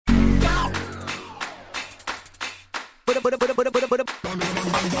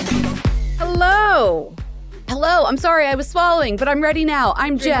Hello. Hello. I'm sorry, I was swallowing, but I'm ready now.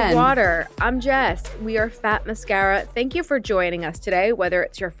 I'm Drink Jen. water. I'm Jess. We are Fat Mascara. Thank you for joining us today, whether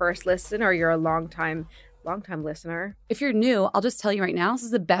it's your first listen or you're a long-time listener. If you're new, I'll just tell you right now, this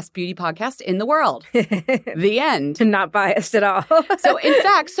is the best beauty podcast in the world. The end. Not biased at all. So in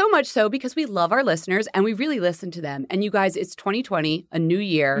fact, so much so because we love our listeners and we really listen to them. And you guys, it's 2020, a new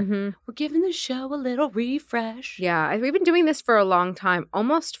year. Mm-hmm. We're giving the show a little refresh. Yeah, we've been doing this for a long time,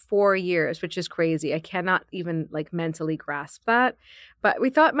 almost 4 years, which is crazy. I cannot even mentally grasp that. But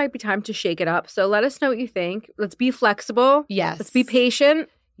we thought it might be time to shake it up. So let us know what you think. Let's be flexible. Yes. Let's be patient.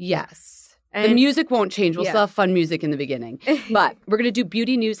 Yes. And the music won't change. We'll yeah. still have fun music in the beginning. But we're going to do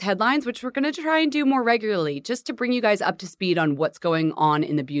beauty news headlines, which we're going to try and do more regularly just to bring you guys up to speed on what's going on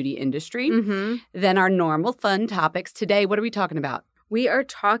in the beauty industry. Mm-hmm. Then our normal fun topics. Today, what are we talking about? We are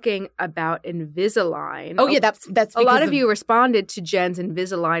talking about Invisalign. Oh, yeah, that's a lot of you responded to Jen's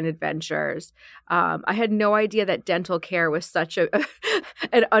Invisalign adventures. I had no idea that dental care was such an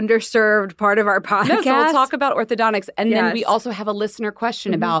underserved part of our podcast. No, so we'll talk about orthodontics. And then Yes. we also have a listener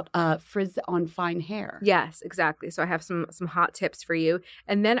question about frizz on fine hair. Yes, exactly. So I have some hot tips for you.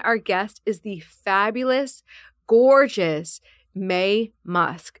 And then our guest is the fabulous, gorgeous Mae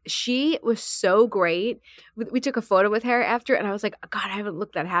Musk. She was so great. We took a photo with her after, and I was like, God, I haven't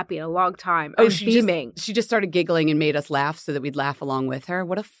looked that happy in a long time. I was beaming. She just started giggling and made us laugh so that we'd laugh along with her.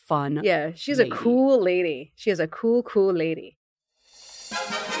 What a fun Yeah, she's lady. a cool lady. She is a cool lady.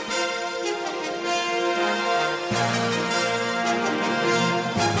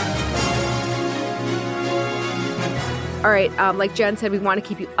 All right, like Jen said, we want to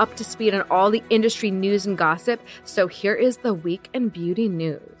keep you up to speed on all the industry news and gossip. So here is the week in beauty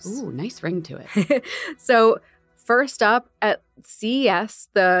news. Ooh, nice ring to it. So first up at CES,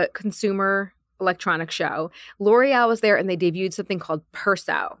 the Consumer Electronics Show, L'Oreal was there and they debuted something called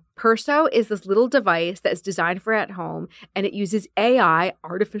Perso. Perso is this little device that is designed for at home, and it uses AI,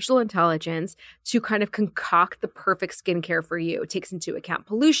 artificial intelligence, to kind of concoct the perfect skincare for you. It takes into account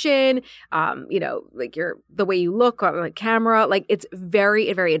pollution, like the way you look on the camera. Like, it's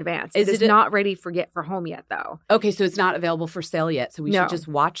very, very advanced. It is not ready for home yet, though. Okay, so it's not available for sale yet. So we No. should just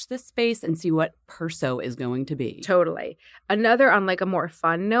watch this space and see what Perso is going to be. Totally. Another on like a more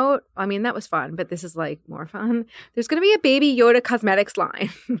fun note. I mean, that was fun, but this is like more fun. There's going to be a Baby Yoda cosmetics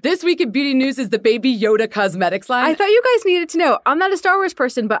line. This week in beauty news is the Baby Yoda cosmetics line. I thought you guys needed to know. I'm not a Star Wars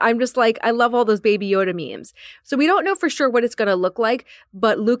person, but I'm just like, I love all those Baby Yoda memes. So we don't know for sure what it's going to look like,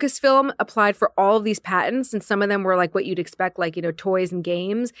 but Lucasfilm applied for all of these patents, and some of them were like what you'd expect, like, toys and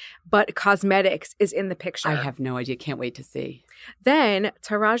games, but cosmetics is in the picture. I have no idea. Can't wait to see. Then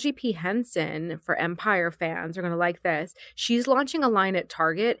Taraji P. Henson, for Empire fans, are going to like this. She's launching a line at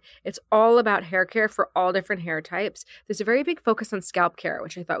Target. It's all about hair care for all different hair types. There's a very big focus on scalp care,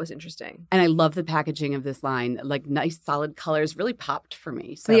 which I thought was interesting. And I love the packaging of this line. Like, nice, solid colors really popped for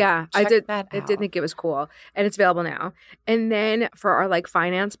me. So yeah, I did. that I out. did think it was cool, and it's available now. And then for our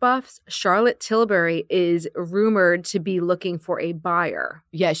finance buffs, Charlotte Tilbury is rumored to be looking for a buyer.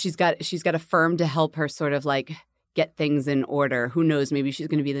 Yeah, she's got a firm to help her sort of get things in order. Who knows? Maybe she's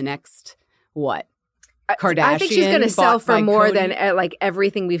going to be the next what? Kardashian. I think she's going to sell bought for by more Cody. than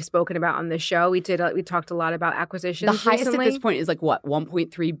everything we've spoken about on this show. We talked a lot about acquisitions. The highest recently. at this point is what,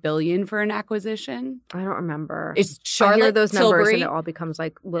 1.3 billion for an acquisition? I don't remember. It's I Charlotte hear those numbers Tilbury, and it all becomes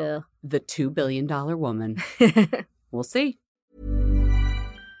like, bleh. the $2 billion woman. We'll see.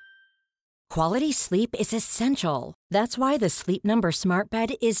 Quality sleep is essential. That's why the Sleep Number Smart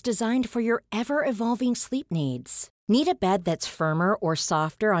Bed is designed for your ever-evolving sleep needs. Need a bed that's firmer or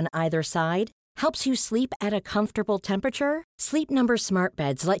softer on either side? Helps you sleep at a comfortable temperature? Sleep Number Smart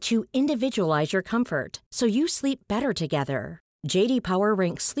Beds let you individualize your comfort so you sleep better together. J.D. Power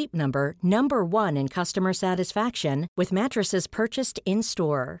ranks Sleep Number number 1 in customer satisfaction with mattresses purchased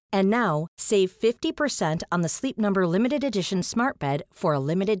in-store. And now, save 50% on the Sleep Number Limited Edition Smart Bed for a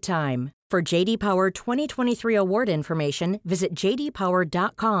limited time. For J.D. Power 2023 award information, visit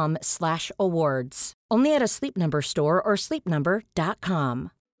jdpower.com/awards. Only at a Sleep Number store or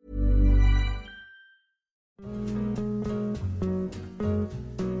sleepnumber.com.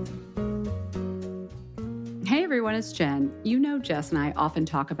 Hey everyone, it's Jen. You know Jess and I often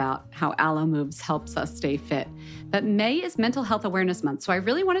talk about how Alo Moves helps us stay fit. But May is Mental Health Awareness Month, so I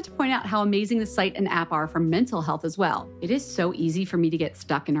really wanted to point out how amazing the site and app are for mental health as well. It is so easy for me to get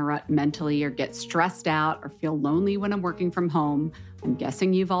stuck in a rut mentally or get stressed out or feel lonely when I'm working from home. I'm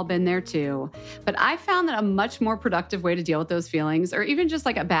guessing you've all been there too. But I found that a much more productive way to deal with those feelings, or even just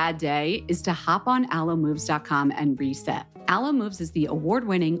like a bad day, is to hop on alomoves.com and reset. Alo Moves is the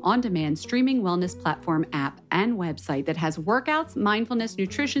award-winning, on-demand streaming wellness platform app and website that has workouts, mindfulness,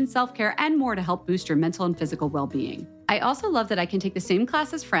 nutrition, self-care, and more to help boost your mental and physical well-being. I also love that I can take the same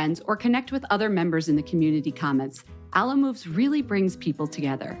class as friends or connect with other members in the community comments. Alo Moves really brings people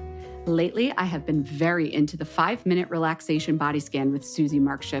together. Lately, I have been very into the 5-minute relaxation body scan with Susie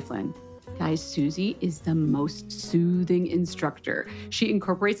Mark Schifflin. Guys, Susie is the most soothing instructor. She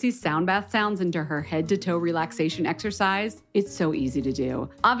incorporates these sound bath sounds into her head-to-toe relaxation exercise. It's so easy to do.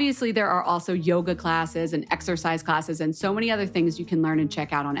 Obviously, there are also yoga classes and exercise classes and so many other things you can learn and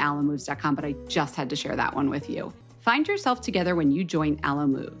check out on alomoves.com, but I just had to share that one with you. Find yourself together when you join Alo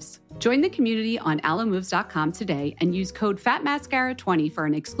Moves. Join the community on alomoves.com today and use code FATMASCARA20 for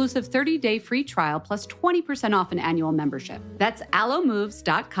an exclusive 30-day free trial plus 20% off an annual membership. That's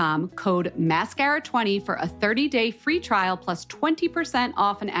alomoves.com, code MASCARA20 for a 30-day free trial plus 20%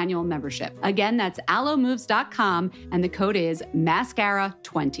 off an annual membership. Again, that's alomoves.com and the code is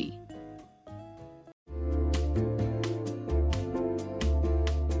MASCARA20.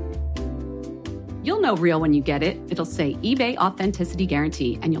 You'll know real when you get it. It'll say eBay Authenticity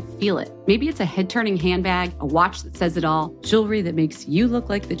Guarantee, and you'll feel it. Maybe it's a head-turning handbag, a watch that says it all, jewelry that makes you look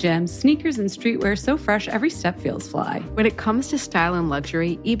like the gem, sneakers and streetwear so fresh every step feels fly. When it comes to style and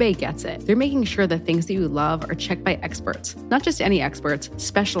luxury, eBay gets it. They're making sure the things that you love are checked by experts. Not just any experts,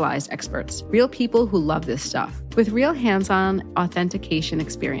 specialized experts. Real people who love this stuff. With real hands-on authentication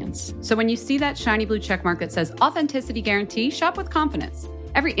experience. So when you see that shiny blue checkmark that says Authenticity Guarantee, shop with confidence.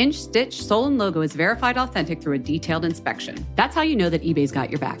 Every inch, stitch, sole, and logo is verified authentic through a detailed inspection. That's how you know that eBay's got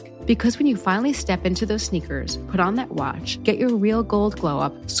your back. Because when you finally step into those sneakers, put on that watch, get your real gold glow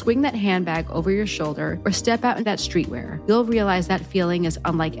up, swing that handbag over your shoulder, or step out in that streetwear, you'll realize that feeling is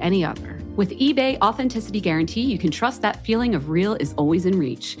unlike any other. With eBay Authenticity Guarantee, you can trust that feeling of real is always in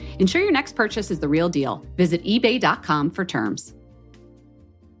reach. Ensure your next purchase is the real deal. Visit ebay.com for terms.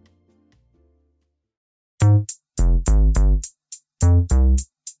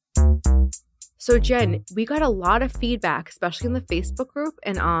 So Jen, we got a lot of feedback, especially in the Facebook group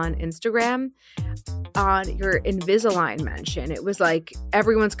and on Instagram, on your Invisalign mention. It was like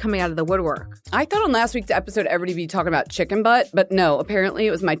everyone's coming out of the woodwork. I thought on last week's episode everybody would be talking about chicken butt, but no, apparently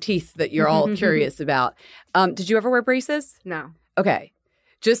it was my teeth that you're all curious about. Did you ever wear braces? No. Okay.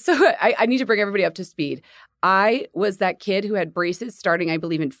 Just so I need to bring everybody up to speed. I was that kid who had braces starting, I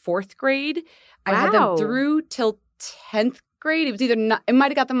believe, in 4th grade. I had them through till 10th grade. It was either not, I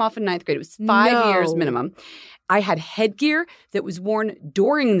might have got them off in 9th grade. It was 5 years minimum. I had headgear that was worn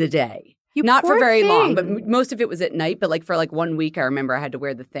during the day. Not for very long, but most of it was at night. But like for like 1 week, I remember I had to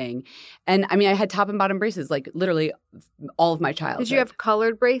wear the thing. And I mean, I had top and bottom braces, like literally all of my childhood. Did you have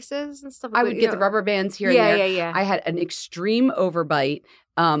colored braces and stuff? I would get the rubber bands here and there. Yeah. I had an extreme overbite.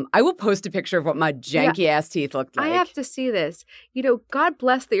 I will post a picture of what my janky ass teeth looked like. I have to see this. You know, God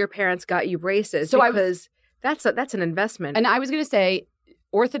bless that your parents got you braces because that's an investment. And I was going to say,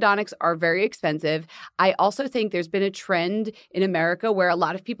 orthodontics are very expensive. I also think there's been a trend in America where a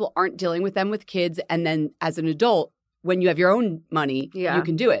lot of people aren't dealing with them with kids. And then as an adult, when you have your own money, you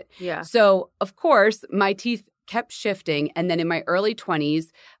can do it. Yeah. So, of course, my teeth kept shifting. And then in my early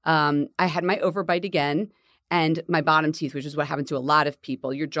 20s, I had my overbite again. And my bottom teeth, which is what happens to a lot of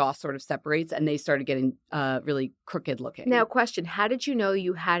people, your jaw sort of separates and they started getting really crooked looking. Now, question, how did you know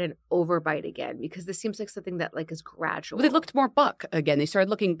you had an overbite again? Because this seems like something that like is gradual. Well, they looked more buck again. They started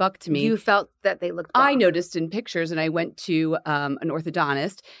looking buck to me. You felt that they looked buck? I noticed in pictures and I went to an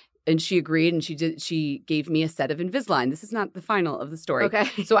orthodontist and she agreed and she gave me a set of Invisalign. This is not the final of the story. Okay.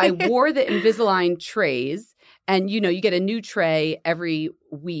 So I wore the Invisalign trays and, you know, you get a new tray every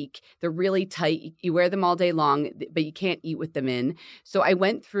week. They're really tight. You wear them all day long, but you can't eat with them in. So I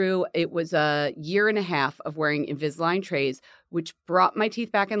went through, it was a year and a half of wearing Invisalign trays, which brought my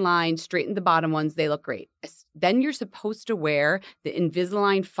teeth back in line, straightened the bottom ones. They look great. Then you're supposed to wear the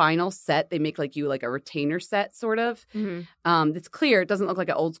Invisalign final set. They make like a retainer set sort of. Mm-hmm. That's clear. It doesn't look like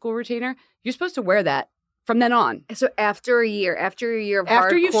an old school retainer. You're supposed to wear that from then on. So after a year of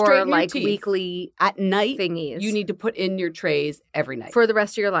hardcore like teeth, weekly at night thingies, you need to put in your trays every night. For the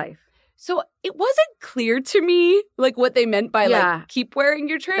rest of your life. So it wasn't clear to me like what they meant by like keep wearing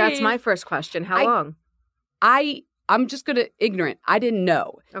your trays. That's my first question. How long? I'm just going to ignorant. I didn't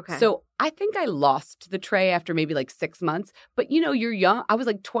know. Okay. So I think I lost the tray after maybe like 6 months. But, you know, you're young. I was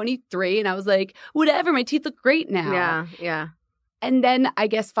like 23 and I was like, whatever. My teeth look great now. Yeah. And then I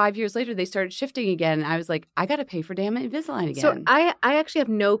guess 5 years later, they started shifting again. And I was like, I got to pay for damn Invisalign again. So I actually have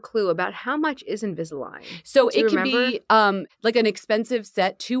no clue about how much is Invisalign. So it can be like an expensive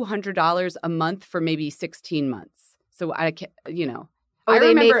set, $200 a month for maybe 16 months. So I can't, you know. Oh,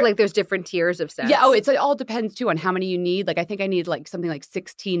 they make like there's different tiers of sets. Yeah. Oh, it all depends too on how many you need. Like I think I need like something like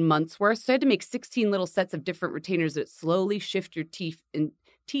 16 months worth. So I had to make 16 little sets of different retainers that slowly shift your teeth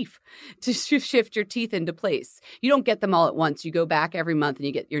to shift your teeth into place. You don't get them all at once. You go back every month and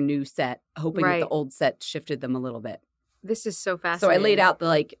you get your new set, hoping that the old set shifted them a little bit. This is so fascinating. So I laid out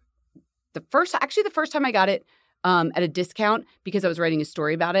the first time I got it at a discount because I was writing a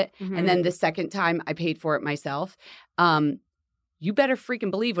story about it. Mm-hmm. And then the second time I paid for it myself. You better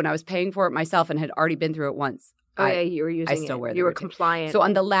freaking believe when I was paying for it myself and had already been through it once. You were using it. I still wear them. You were compliant. So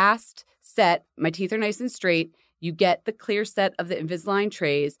on the last set, my teeth are nice and straight. You get the clear set of the Invisalign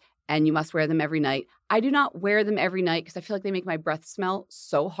trays, and you must wear them every night. I do not wear them every night because I feel like they make my breath smell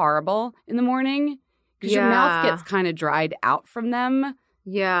so horrible in the morning because your mouth gets kind of dried out from them.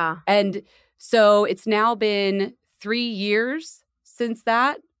 Yeah. And so it's now been 3 years since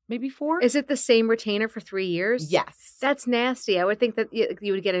that. Maybe 4. Is it the same retainer for 3 years? Yes. That's nasty. I would think that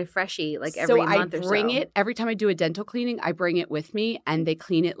you would get a freshie like every month or so. So I bring it every time I do a dental cleaning. I bring it with me, and they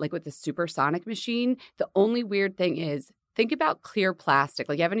clean it like with the supersonic machine. The only weird thing is, think about clear plastic.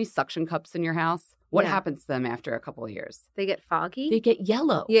 Like, you have any suction cups in your house? What happens to them after a couple of years? They get foggy? They get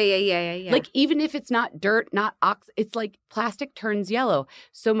yellow. Yeah. Like, even if it's not dirt, not it's like plastic turns yellow.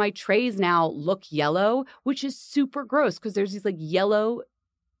 So my trays now look yellow, which is super gross because there's these like yellow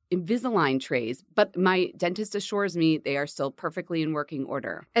Invisalign trays, but my dentist assures me they are still perfectly in working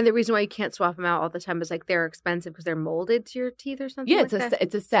order. And the reason why you can't swap them out all the time is like they're expensive because they're molded to your teeth or something. Yeah,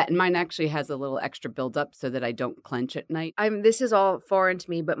 it's a set, and mine actually has a little extra buildup so that I don't clench at night. This is all foreign to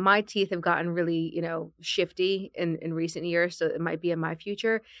me, but my teeth have gotten really, shifty in recent years, so it might be in my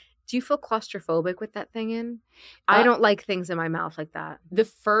future. Do you feel claustrophobic with that thing in? I don't like things in my mouth like that. The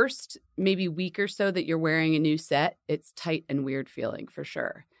first maybe week or so that you're wearing a new set, it's tight and weird feeling for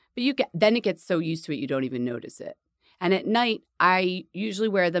sure. But then it gets so used to it, you don't even notice it. And at night, I usually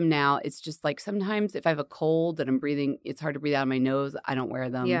wear them now. It's just like sometimes if I have a cold and I'm breathing, it's hard to breathe out of my nose. I don't wear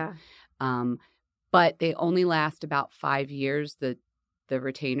them. Yeah. But they only last about 5 years, the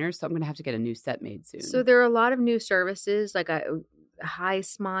retainers. So I'm going to have to get a new set made soon. So there are a lot of new services, like a Hi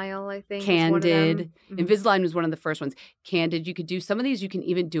Smile, I think. Candid. Invisalign was one of the first ones. Candid, you could do some of these. You can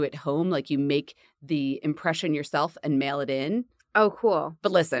even do at home. Like you make the impression yourself and mail it in. Oh, cool.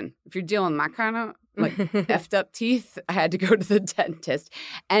 But listen, if you're dealing with my kind of like effed up teeth, I had to go to the dentist.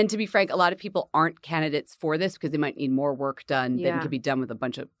 And to be frank, a lot of people aren't candidates for this because they might need more work done than can be done with a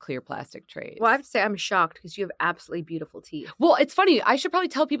bunch of clear plastic trays. Well, I have to say I'm shocked because you have absolutely beautiful teeth. Well, it's funny. I should probably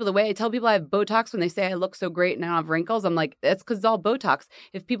tell people the way I tell people I have Botox when they say I look so great and I don't have wrinkles. I'm like, that's because it's all Botox.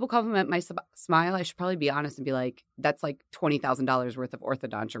 If people compliment my smile, I should probably be honest and be like, that's like $20,000 worth of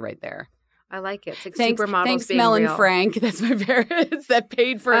orthodontia right there. I like it. It's like supermodels Thanks, being Mel real. and Frank. That's my parents that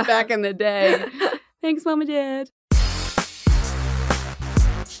paid for it back in the day. Thanks, Mom and Dad.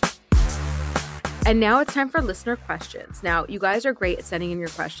 And now it's time for listener questions. Now, you guys are great at sending in your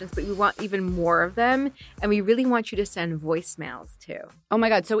questions, but we want even more of them. And we really want you to send voicemails too. Oh my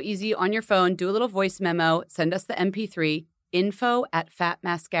God, so easy. On your phone, do a little voice memo. Send us the MP3,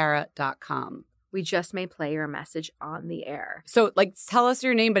 info@fatmascara.com. We just may play your message on the air. So, like, tell us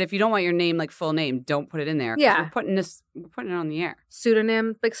your name, but if you don't want your name, like, full name, don't put it in there. Yeah. We're putting it on the air.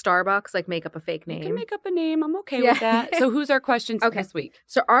 Pseudonym, like Starbucks, like make up a fake name. You can make up a name. I'm okay with that. So who's our questions this week?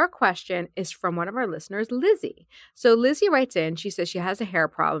 So our question is from one of our listeners, Lizzie. So Lizzie writes in, she says she has a hair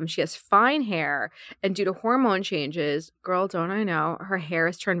problem. She has fine hair, and due to hormone changes, girl, don't I know, her hair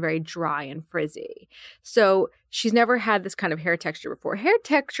has turned very dry and frizzy. So she's never had this kind of hair texture before. Hair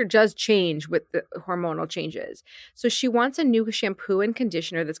texture does change with the hormonal changes. So she wants a new shampoo and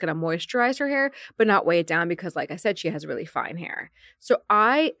conditioner that's going to moisturize her hair, but not weigh it down because, like I said, she has really fine hair. So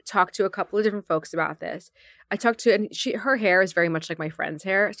I talked to a couple of different folks about this. And her hair is very much like my friend's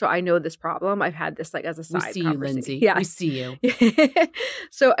hair. So I know this problem. I've had this like as a side conversation. We see you, Lindsay. Yeah. We see you.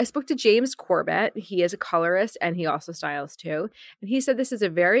 So I spoke to James Corbett. He is a colorist and he also styles too. And he said this is a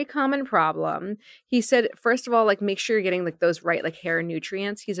very common problem. He said, first of all, like make sure you're getting like those right like hair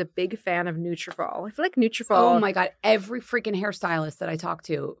nutrients. He's a big fan of Nutrafol. I feel like Nutrafol. Oh my God. Every freaking hairstylist that I talk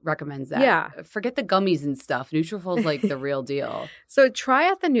to recommends that. Yeah. Forget the gummies and stuff. Nutrafol's like the real deal. So try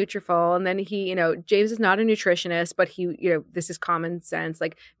out the Nutrafol. And then he, James is not a nutritionist, but he, this is common sense.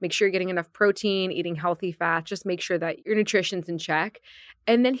 Like make sure you're getting enough protein, eating healthy fat, just make sure that your nutrition's in check.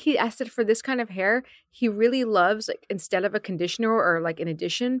 And then he asked that for this kind of hair, he really loves, like instead of a conditioner or like in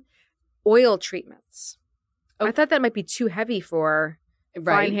addition, oil treatments. Oh. I thought that might be too heavy for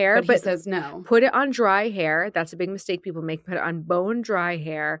fine hair. But he says no. Put it on dry hair. That's a big mistake people make. Put it on bone dry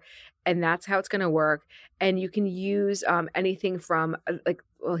hair. and that's how it's going to work. And you can use anything from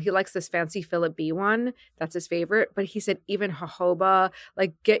he likes this fancy Philip B one. That's his favorite. But he said even jojoba,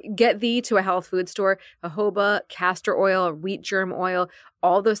 like get thee to a health food store, jojoba, castor oil, wheat germ oil,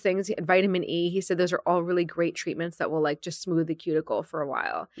 all those things, vitamin E. He said those are all really great treatments that will like just smooth the cuticle for a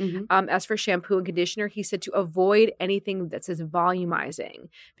while. As for shampoo and conditioner, he said to avoid anything that says volumizing,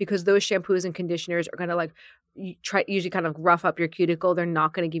 because those shampoos and conditioners are going to like usually kind of rough up your cuticle. They're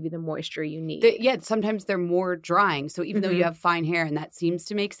not going to give you the moisture you need. Sometimes they're more drying. So even though you have fine hair and that seems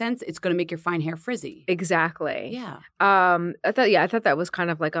to make sense, it's going to make your fine hair frizzy. Exactly. Yeah. I thought that was kind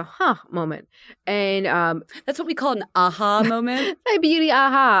of like a moment. And that's what we call an aha moment. A beauty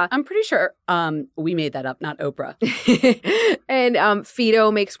aha. I'm pretty sure we made that up, not Oprah. And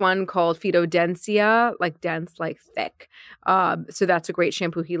Fido makes one called Fido Densia, like dense, like thick. So that's a great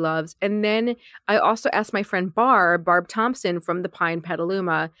shampoo he loves. And then I also asked my friend Barb Thompson from the Pine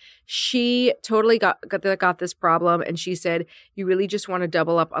Petaluma. She totally got this problem, and she said you really just want to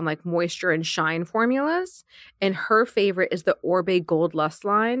double up on like moisture and shine formulas. And her favorite is the Orbe Gold Lust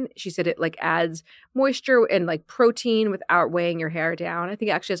line. She said it like adds moisture and like protein without weighing your hair down. I think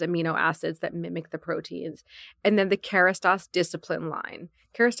it actually has amino acids that mimic the proteins. And then the Kerastase Discipline line.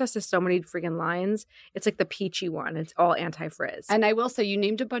 Kerastase has so many freaking lines. It's like the peachy one. It's all anti-frizz. And I will say, you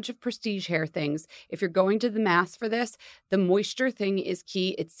named a bunch of prestige hair things. If you're going to the mass for this, the moisture thing is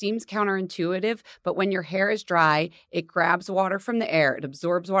key. It seems counterintuitive, but when your hair is dry, it grabs water from the air. It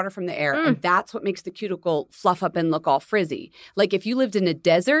absorbs water from the air. And that's what makes the cuticle fluff up and look all frizzy. Like if you lived in a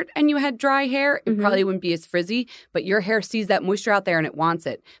desert and you had dry hair, it probably wouldn't be as frizzy, but your hair sees that moisture out there and it wants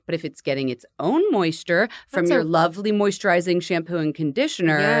it. But if it's getting its own moisture from your lovely moisturizing shampoo and conditioner,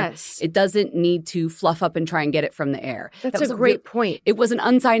 it doesn't need to fluff up and try and get it from the air. That's a great point. It was an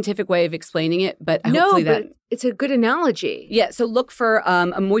unscientific way of explaining it, but hopefully it's a good analogy. Yeah, so look for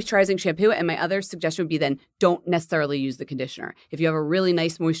a moisturizing shampoo, and my other suggestion would be then don't necessarily use the conditioner. If you have a really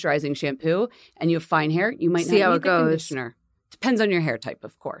nice moisturizing shampoo and you have fine hair, you might not need the conditioner. Depends on your hair type,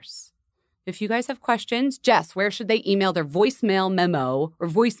 of course. If you guys have questions, Jess, where should they email their voicemail memo or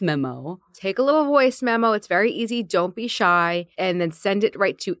voice memo? Take a little voice memo. It's very easy. Don't be shy. And then send it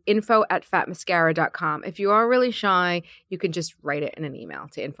right to info@fatmascara.com. If you are really shy, you can just write it in an email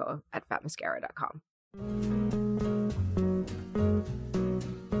to info@fatmascara.com.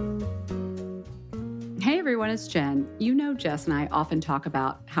 Hey everyone, it's Jen. You know Jess and I often talk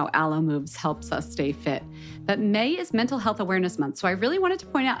about how Alo Moves helps us stay fit. But May is Mental Health Awareness Month, so I really wanted to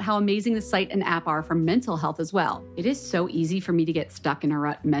point out how amazing the site and app are for mental health as well. It is so easy for me to get stuck in a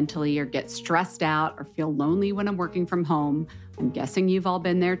rut mentally or get stressed out or feel lonely when I'm working from home. I'm guessing you've all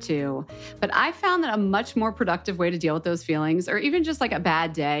been there too. But I found that a much more productive way to deal with those feelings, or even just like a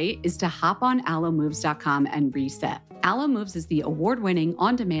bad day, is to hop on alomoves.com and reset. Alo Moves is the award-winning,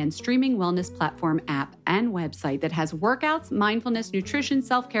 on-demand streaming wellness platform, app, and website that has workouts, mindfulness, nutrition,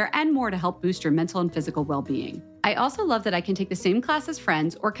 self-care, and more to help boost your mental and physical well-being. I also love that I can take the same class as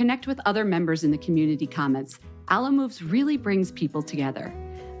friends or connect with other members in the community comments. Alo Moves really brings people together.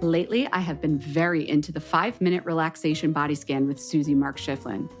 Lately, I have been very into the 5-minute relaxation body scan with Susie Mark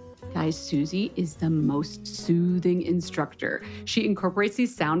Schifflin. Guys, Susie is the most soothing instructor. She incorporates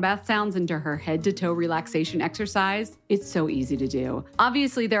these sound bath sounds into her head-to-toe relaxation exercise. It's so easy to do.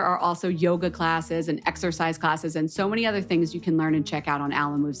 Obviously, there are also yoga classes and exercise classes and so many other things you can learn and check out on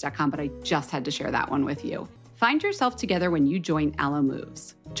alomoves.com, but I just had to share that one with you. Find yourself together when you join Alo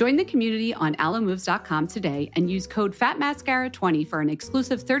Moves. Join the community on alomoves.com today and use code FATMASCARA20 for an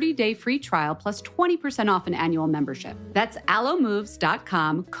exclusive 30-day free trial plus 20% off an annual membership. That's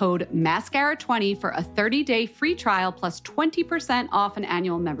alomoves.com, code MASCARA20 for a 30-day free trial plus 20% off an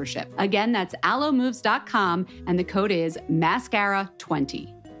annual membership. Again, that's alomoves.com and the code is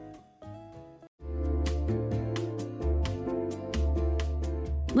MASCARA20.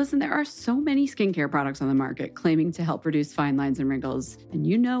 Listen, there are so many skincare products on the market claiming to help reduce fine lines and wrinkles, and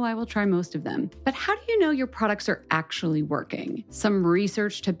you know I will try most of them. But how do you know your products are actually working? Some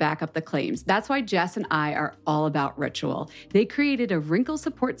research to back up the claims. That's why Jess and I are all about Ritual. They created a wrinkle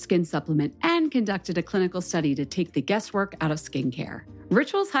support skin supplement and conducted a clinical study to take the guesswork out of skincare.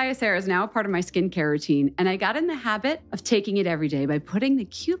 Ritual's Hyacera is now a part of my skincare routine, and I got in the habit of taking it every day by putting the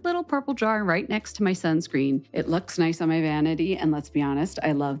cute little purple jar right next to my sunscreen. It looks nice on my vanity, and let's be honest,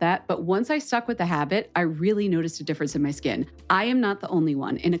 I love that. But once I stuck with the habit, I really noticed a difference in my skin. I am not the only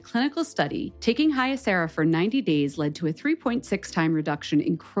one. In a clinical study, taking Hyacera for 90 days led to a 3.6 time reduction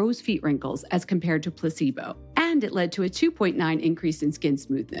in crow's feet wrinkles as compared to placebo. And and it led to a 2.9 increase in skin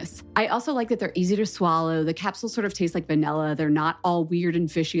smoothness. I also like that they're easy to swallow. The capsules sort of taste like vanilla. They're not all weird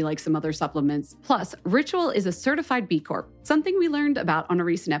and fishy like some other supplements. Plus, Ritual is a certified B Corp, something we learned about on a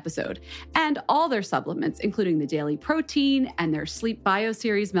recent episode. And all their supplements, including the daily protein and their Sleep Bio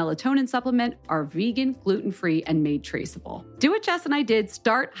Series melatonin supplement, are vegan, gluten-free, and made traceable. Do what Jess and I did,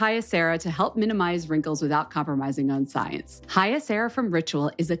 start Hyacera to help minimize wrinkles without compromising on science. Hyacera from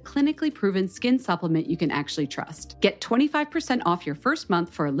Ritual is a clinically proven skin supplement you can actually trust. Get 25% off your first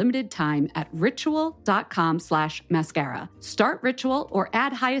month for a limited time at ritual.com/mascara. Start Ritual or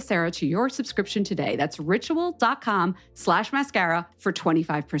add Hyacera to your subscription today. That's ritual.com/mascara for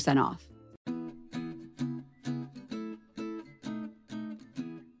 25% off.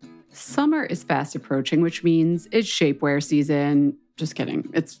 Summer is fast approaching, which means it's shapewear season. Just kidding.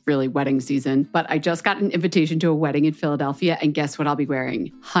 It's really wedding season. But I just got an invitation to a wedding in Philadelphia, and guess what I'll be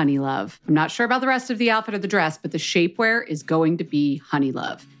wearing? Honeylove. I'm not sure about the rest of the outfit or the dress, but the shapewear is going to be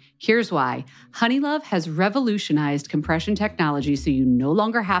Honeylove. Here's why. Honeylove has revolutionized compression technology so you no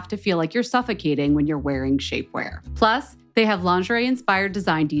longer have to feel like you're suffocating when you're wearing shapewear. Plus, they have lingerie-inspired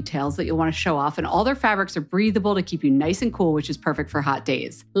design details that you'll want to show off, and all their fabrics are breathable to keep you nice and cool, which is perfect for hot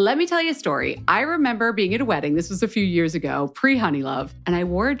days. Let me tell you a story. I remember being at a wedding, this was a few years ago, pre-Honeylove, and I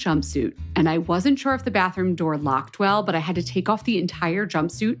wore a jumpsuit, and I wasn't sure if the bathroom door locked well, but I had to take off the entire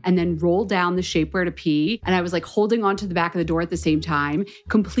jumpsuit and then roll down the shapewear to pee, and I was like holding onto the back of the door at the same time,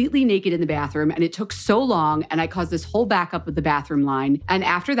 completely naked in the bathroom, and it took so long, and I caused this whole backup of the bathroom line, and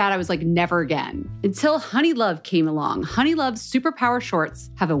after that, I was like, never again. Until Honeylove came along. Honeylove's Superpower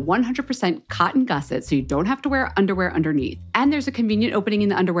shorts have a 100% cotton gusset, so you don't have to wear underwear underneath. And there's a convenient opening in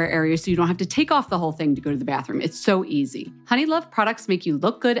the underwear area, so you don't have to take off the whole thing to go to the bathroom. It's so easy. Honeylove products make you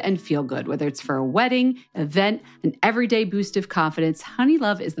look good and feel good, whether it's for a wedding, event, an everyday boost of confidence.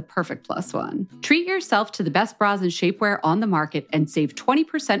 Honeylove is the perfect plus one. Treat yourself to the best bras and shapewear on the market and save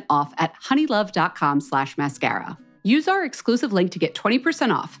 20% off at honeylove.com/mascara. Use our exclusive link to get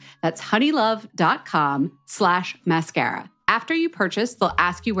 20% off. That's honeylove.com/mascara. After you purchase, they'll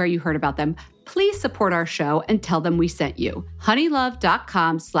ask you where you heard about them. Please support our show and tell them we sent you.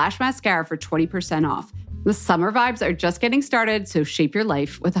 honeylove.com/mascara for 20% off. The summer vibes are just getting started, so shape your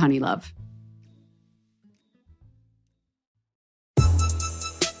life with Honeylove.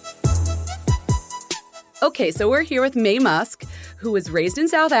 Okay, so we're here with Mae Musk, who was raised in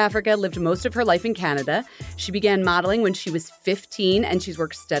South Africa, lived most of her life in Canada. She began modeling when she was 15, and she's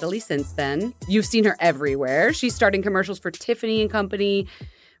worked steadily since then. You've seen her everywhere. She's starting commercials for Tiffany & Company,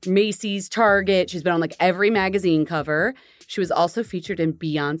 Macy's, Target. She's been on like every magazine cover. She was also featured in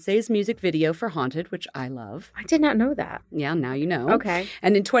Beyoncé's music video for Haunted, which I love. I did not know that. Yeah, now you know. Okay.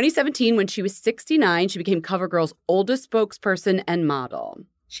 And in 2017, when she was 69, she became CoverGirl's oldest spokesperson and model.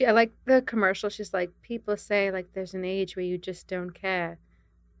 I like the commercial. She's like, people say like there's an age where you just don't care.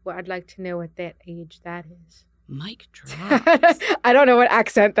 Well, I'd like to know what that age that is. Mic drop. I don't know what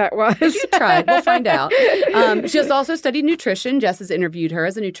accent that was. If you tried, we'll find out. She has also studied nutrition. Jess has interviewed her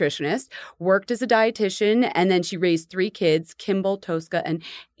as a nutritionist, worked as a dietitian, and then she raised 3 kids, Kimball, Tosca, and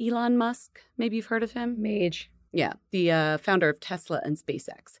Elon Musk. Maybe you've heard of him? Mage. Yeah, the founder of Tesla and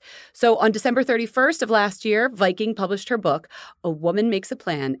SpaceX. So on December 31st of last year, Viking published her book, A Woman Makes a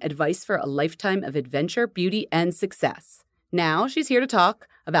Plan, Advice for a Lifetime of Adventure, Beauty, and Success. Now she's here to talk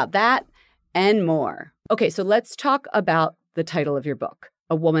about that and more. Okay, so let's talk about the title of your book,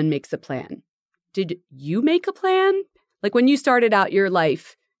 A Woman Makes a Plan. Did you make a plan? Like when you started out your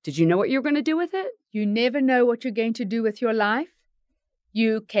life, did you know what you were going to do with it? You never know what you're going to do with your life.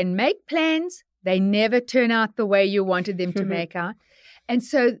 You can make plans. They never turn out the way you wanted them to make out. And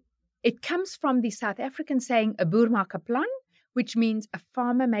so it comes from the South African saying, 'n boer maak 'n plan, which means a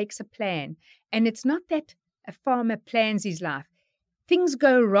farmer makes a plan. And it's not that a farmer plans his life. Things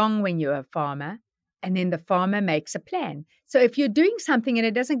go wrong when you're a farmer, and then the farmer makes a plan. So if you're doing something and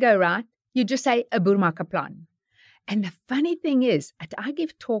it doesn't go right, you just say, 'n boer maak 'n plan. And the funny thing is, I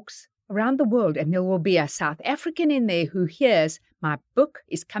give talks around the world, and there will be a South African in there who hears my book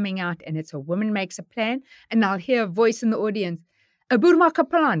is coming out and it's A Woman Makes a Plan, and I'll hear a voice in the audience, 'n boer maak 'n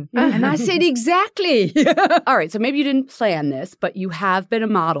plan. And I said, exactly. All right, so maybe you didn't plan this, but you have been a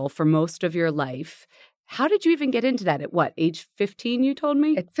model for most of your life. How did you even get into that? At what, age 15, you told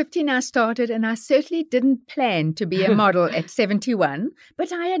me? At 15, I started, and I certainly didn't plan to be a model at 71,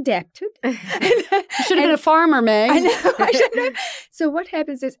 but I adapted. You should have been a farmer, Mae. I know. So what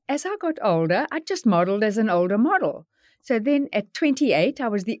happens is, as I got older, I just modeled as an older model. So then at 28, I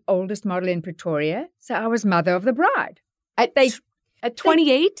was the oldest model in Pretoria. So I was mother of the bride. At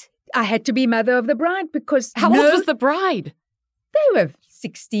 28? I had to be mother of the bride because... How old was the bride? They were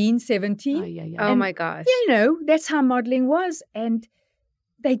 16, 17. Oh, my gosh. You know, that's how modeling was. And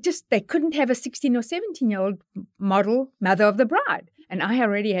they couldn't have a 16 or 17-year-old model mother of the bride. And I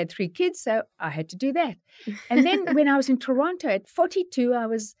already had 3 kids, so I had to do that. And then when I was in Toronto at 42,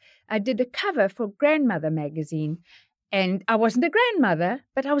 I did a cover for Grandmother magazine. And I wasn't a grandmother,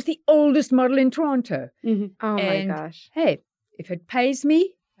 but I was the oldest model in Toronto. Mm-hmm. Oh, my gosh. Hey, if it pays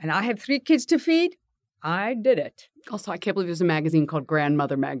me and I have 3 kids to feed, I did it. Also, I can't believe there's a magazine called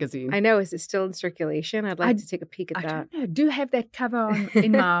Grandmother Magazine. I know. Is it still in circulation? I'd like to take a peek at that. I don't know. I do have that cover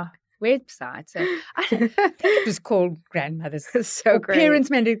in my website. So I think it was called Grandmother's. So great. Parents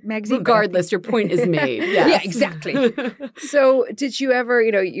Magazine. Regardless, your point is made. Yes. Yeah, exactly. So did you ever,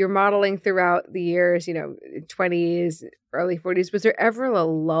 you're modeling throughout the years, 20s, early 40s. Was there ever a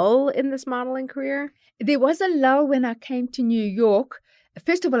lull in this modeling career? There was a lull when I came to New York.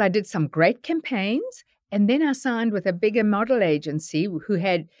 First of all, I did some great campaigns. And then I signed with a bigger model agency who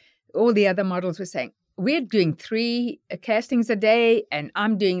had all the other models were saying, we're doing 3 castings a day and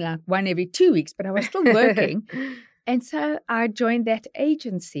I'm doing like 1 every 2 weeks, but I was still working. And so I joined that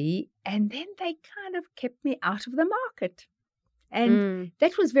agency and then they kind of kept me out of the market. And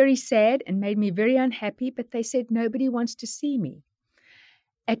that was very sad and made me very unhappy, but they said nobody wants to see me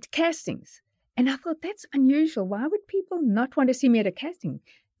at castings. And I thought, that's unusual. Why would people not want to see me at a casting?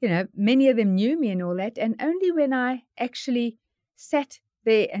 Many of them knew me and all that. And only when I actually sat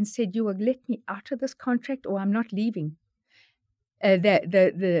there and said, you will let me out of this contract or I'm not leaving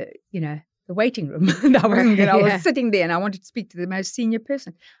the waiting room. I was sitting there and I wanted to speak to the most senior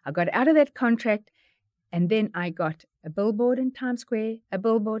person. I got out of that contract and then I got a billboard in Times Square, a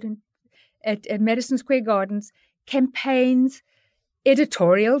billboard at Madison Square Gardens, campaigns,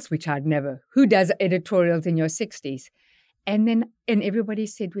 editorials, which I'd never. Who does editorials in your 60s? And everybody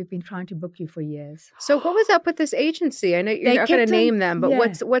said, we've been trying to book you for years. So what was up with this agency? I know you're not going to name them, but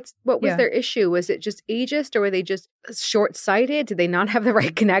what was their issue? Was it just ageist or were they just short-sighted? Did they not have the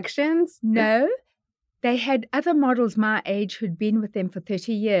right connections? No. They had other models my age who'd been with them for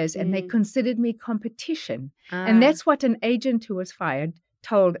 30 years and they considered me competition. And that's what an agent who was fired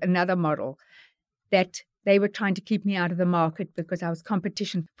told another model, that they were trying to keep me out of the market because I was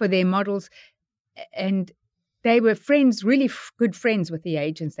competition for their models. And they were friends, really good friends with the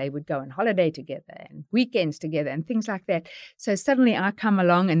agents. They would go on holiday together and weekends together and things like that. So suddenly I come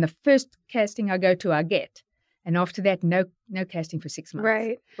along and the first casting I go to, I get. And after that, no casting for 6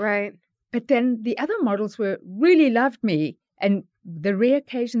 months. Right. But then the other models really loved me. And the rare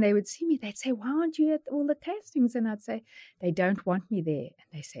occasion they would see me, they'd say, why aren't you at all the castings? And I'd say, they don't want me there.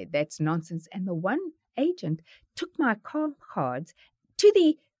 And they say, that's nonsense. And the one agent took my cards to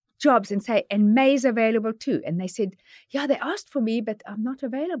the jobs and say, and May's available too. And they said, yeah, they asked for me, but I'm not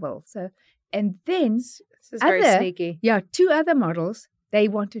available. So, and then this is very sneaky. Yeah, 2 other models, they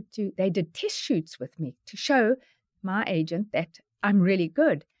did test shoots with me to show my agent that I'm really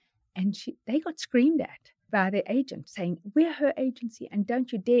good. And they got screamed at by the agent saying, we're her agency and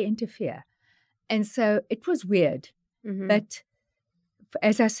don't you dare interfere. And so it was weird. Mm-hmm. But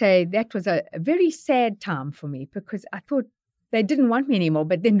as I say, that was a very sad time for me because I thought they didn't want me anymore.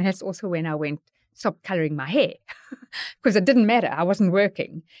 But then that's also when I stopped coloring my hair because it didn't matter. I wasn't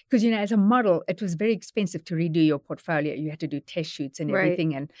working. Because, as a model, it was very expensive to redo your portfolio. You had to do test shoots and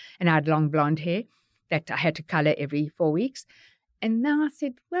everything. And I had long blonde hair that I had to color every 4 weeks. And now I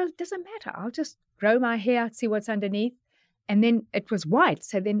said, well, it doesn't matter. I'll just grow my hair out, see what's underneath. And then it was white.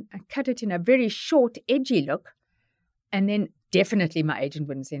 So then I cut it in a very short, edgy look. And then definitely my agent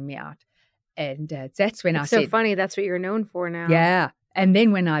wouldn't send me out. And that's when I said. It's so funny. That's what you're known for now. Yeah. And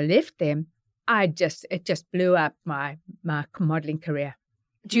then when I left them, it just blew up my modeling career.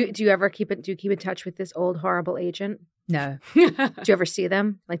 Do you ever keep in touch with this old horrible agent? No. Do you ever see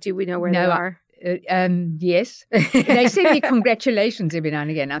them? Like, do we know where they are? Yes. They send me congratulations every now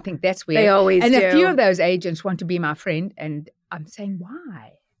and again. I think that's weird. They always do. And a few of those agents want to be my friend, and I'm saying,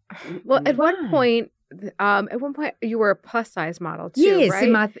 why? Well, at one point, you were a plus size model too, yes,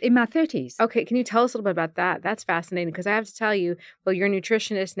 right? in my 30s. Okay, can you tell us a little bit about that? That's fascinating because I have to tell you, well, you're a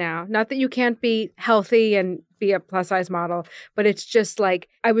nutritionist now. Not that you can't be healthy and be a plus size model, but it's just like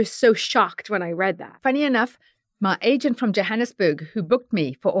I was so shocked when I read that. Funny enough, my agent from Johannesburg, who booked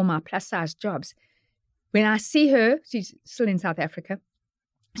me for all my plus-size jobs, when I see her, she's still in South Africa,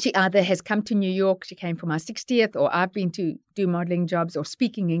 she either has come to New York, she came for my 60th, or I've been to do modeling jobs or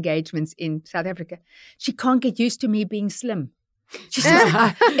speaking engagements in South Africa. She can't get used to me being slim. She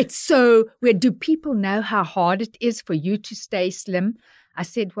says, it's so weird. Do people know how hard it is for you to stay slim? I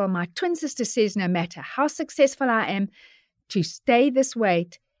said, well, my twin sister says no matter how successful I am, to stay this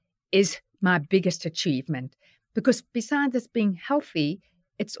weight is my biggest achievement. Because besides us being healthy,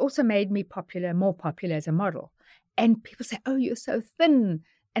 it's also made me more popular as a model. And people say, oh, you're so thin.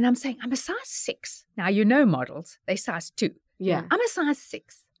 And I'm saying, I'm a size 6. Now, you know models, they size 2. Yeah. I'm a size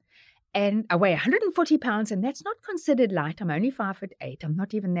 6. And I weigh 140 pounds, and that's not considered light. I'm only 5'8". I'm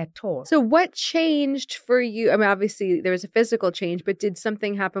not even that tall. So what changed for you? I mean, obviously there was a physical change, but did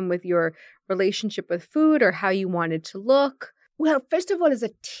something happen with your relationship with food or how you wanted to look? Well, first of all, as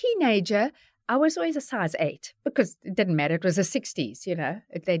a teenager, I was always a size 8 because it didn't matter. It was the 60s, you know.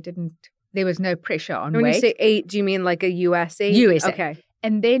 There was no pressure on weight. When you say 8, do you mean like a US 8? US 8. Okay.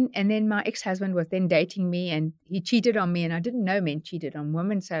 And then my ex-husband was then dating me, and he cheated on me, and I didn't know men cheated on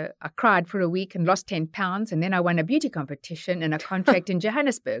women. So I cried for a week and lost 10 pounds. And then I won a beauty competition and a contract in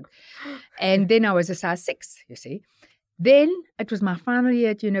Johannesburg. And then I was a size 6, you see. Then it was my final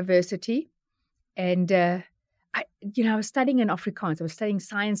year at university. And, I was studying in Afrikaans. I was studying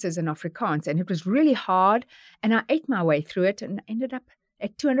sciences in Afrikaans, and it was really hard. And I ate my way through it and ended up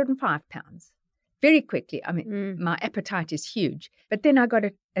at 205 pounds. Very quickly. I mean, my appetite is huge. But then I got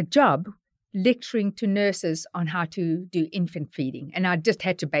a job lecturing to nurses on how to do infant feeding. And I just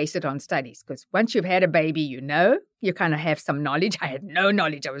had to base it on studies because once you've had a baby, you kind of have some knowledge. I had no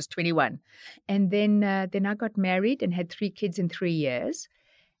knowledge. I was 21. And then I got married and had 3 kids in 3 years.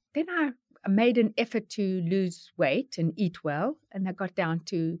 Then I made an effort to lose weight and eat well. And I got down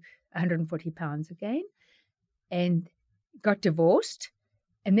to 140 pounds again and got divorced.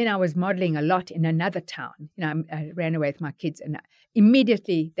 And then I was modeling a lot in another town. You know, I ran away with my kids, and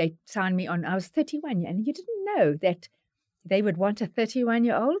immediately they signed me on. I was 31, and you didn't know that they would want a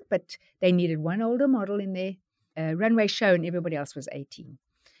 31-year-old, but they needed one older model in their runway show, and everybody else was 18.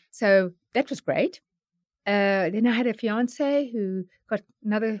 So that was great. Then I had a fiance who got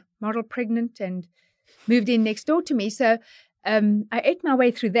another model pregnant and moved in next door to me. So I ate my way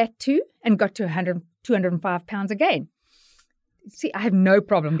through that too and got to 205 pounds again. See, I have no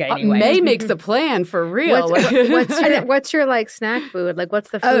problem gaining weight. May makes a plan for real. What's your like snack food? Like,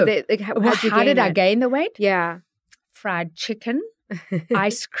 what's the food how did I gain the weight? Yeah. Fried chicken,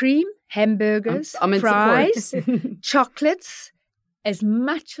 ice cream, hamburgers, I'm fries, chocolates, as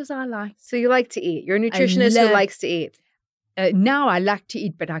much as I like. So you like to eat. You're a nutritionist who likes to eat. Now I like to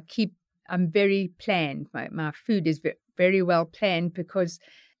eat, but I'm very planned. My food is very well planned because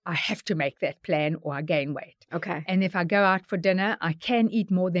I have to make that plan or I gain weight. Okay. And if I go out for dinner, I can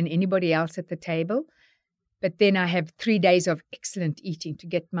eat more than anybody else at the table. But then I have 3 days of excellent eating to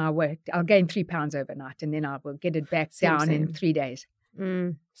get my weight. I'll gain 3 pounds overnight, and then I will get it back down in 3 days.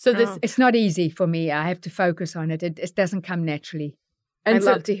 So it's not easy for me. I have to focus on it. It doesn't come naturally. And I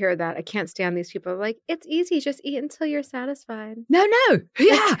love to hear that. I can't stand these people like, it's easy, just eat until you're satisfied. No.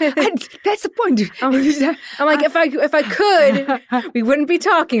 Yeah, that's the point. I'm like, if I could, we wouldn't be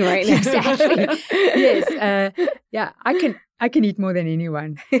talking right now. Exactly. Yes. Yeah, I can eat more than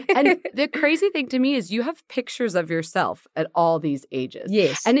anyone. And the crazy thing to me is you have pictures of yourself at all these ages.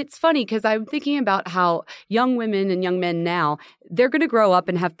 Yes. And it's funny because I'm thinking about how young women and young men now, they're going to grow up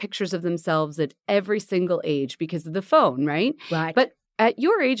and have pictures of themselves at every single age because of the phone, right? Right. But at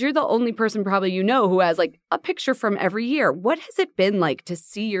your age, you're the only person probably you know who has like a picture from every year. What has it been like to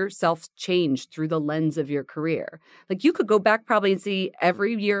see yourself change through the lens of your career? Like you could go back probably and see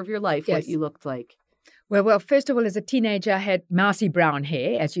every year of your life what you looked like. Well, first of all, as a teenager, I had mousy brown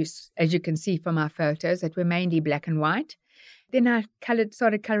hair, as you can see from my photos that were mainly black and white. Then I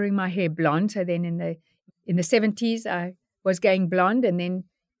started coloring my hair blonde. So then in the 70s, I was going blonde. And then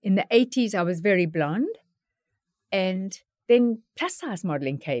in the 80s, I was very blonde. And then plus-size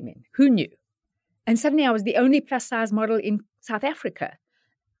modeling came in. Who knew? And suddenly I was the only plus-size model in South Africa.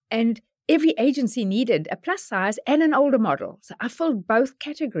 And every agency needed a plus-size and an older model. So I filled both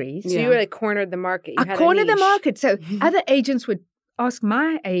categories. So you really cornered the market. I cornered the market. So other agents would ask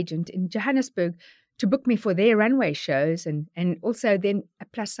my agent in Johannesburg to book me for their runway shows. And also then a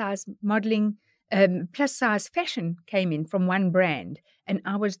plus-size modeling, plus-size fashion came in from one brand. And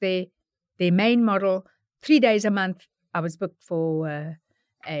I was their main model 3 days a month. I was booked for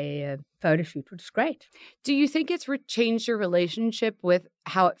a photo shoot, which is great. Do you think it's changed your relationship with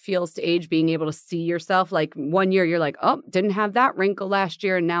how it feels to age, being able to see yourself? Like 1 year, you're like, oh, didn't have that wrinkle last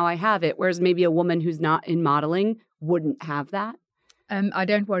year, and now I have it. Whereas maybe a woman who's not in modeling wouldn't have that. I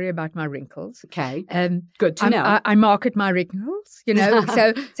don't worry about my wrinkles. Okay, good to know. I market my wrinkles, you know.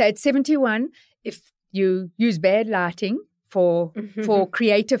 so at 71, if you use bad lighting for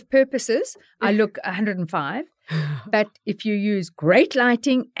creative purposes, I look 105. But if you use great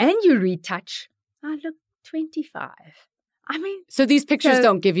lighting and you retouch, I look 25. I mean, so these pictures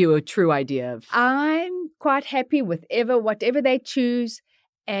don't give you a true idea of. I'm quite happy with whatever they choose,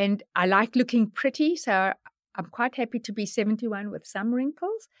 and I like looking pretty. So I'm quite happy to be 71 with some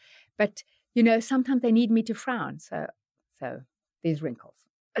wrinkles, but sometimes they need me to frown. So there's wrinkles.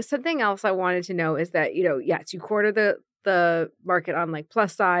 Something else I wanted to know is that, yes, you quarter the market on like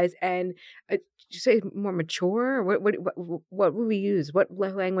plus size, and did you say more mature? What would we use? What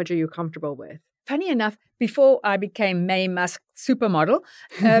language are you comfortable with? Funny enough, before I became Mae Musk supermodel,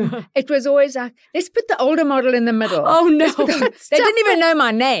 it was always like, let's put the older model in the middle. Oh, no. They didn't even know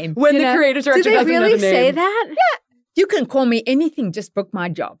my name. When the creative director Did they doesn't know really the name. say that? Yeah. You can call me anything, just book my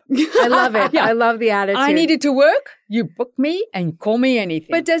job. I love it. Yeah. I love the attitude. I needed to work, you book me and call me anything.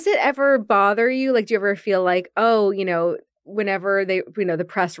 But does it ever bother you? Like, do you ever feel like, whenever they, the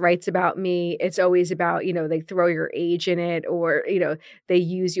press writes about me, it's always about, they throw your age in it, or, they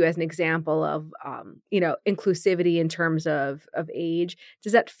use you as an example of, inclusivity in terms of age.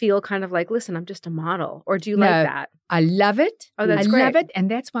 Does that feel kind of like, listen, I'm just a model, or do you like that? I love it. Oh, that's great. I love it.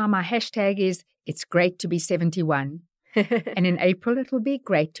 And that's why my hashtag is, it's great to be 71. And in April, it will be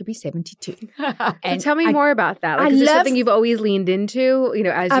great to be 72. And tell me more about that. Like, is this something you've always leaned into,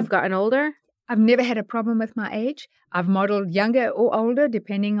 as you've gotten older? I've never had a problem with my age. I've modeled younger or older,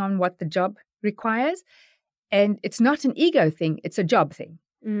 depending on what the job requires. And it's not an ego thing. It's a job thing.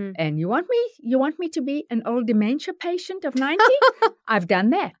 Mm. And you want me to be an old dementia patient of 90? I've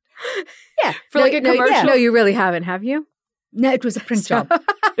done that. Yeah. For a commercial? Yeah. No, you really haven't, have you? No, it was a print job.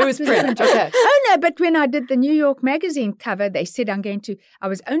 It was print. Okay. Oh, no, but when I did the New York Magazine cover, they said I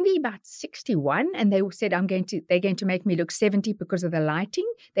was only about 61, and they said they're going to make me look 70 because of the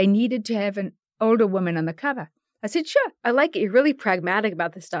lighting. They needed to have an older woman on the cover. I said, sure. I like it. You're really pragmatic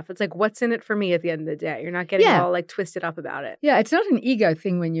about this stuff. It's like, what's in it for me at the end of the day? You're not getting all like twisted up about it. Yeah, it's not an ego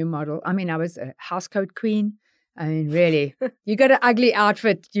thing when you model. I mean, I was a housecoat queen. I mean, really, you got an ugly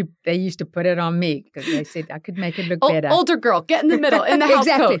outfit. They used to put it on me because they said I could make it look better. Older girl, get in the middle in the house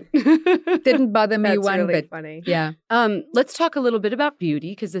coat. Didn't bother me That's one really bit. Funny. Yeah. Let's talk a little bit about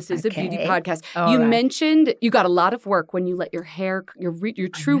beauty, because this is a beauty podcast. All you right. mentioned you got a lot of work when you let your hair, your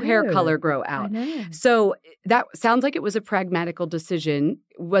true hair color grow out. I know. So that sounds like it was a pragmatical decision.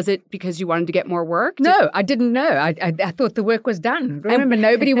 Was it because you wanted to get more work? No, I didn't know. I thought the work was done. Remember,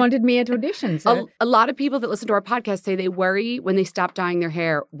 nobody wanted me at auditions. So. A lot of people that listen to our podcast say they worry when they stop dyeing their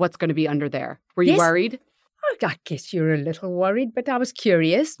hair, what's going to be under there. Were you worried? Oh, I guess you're a little worried, but I was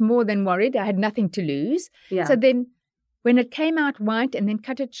curious, more than worried. I had nothing to lose. Yeah. So then when it came out white and then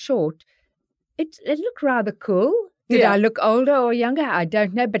cut it short, it looked rather cool. Did I look older or younger? I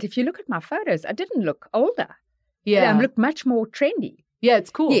don't know. But if you look at my photos, I didn't look older. Yeah. I looked much more trendy. Yeah,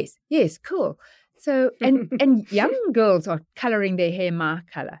 it's cool. Yes, cool. So, and young girls are coloring their hair my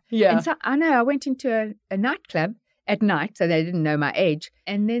color. Yeah. And so I know I went into a nightclub at night, so they didn't know my age.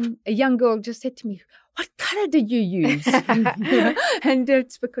 And then a young girl just said to me, what color did you use? And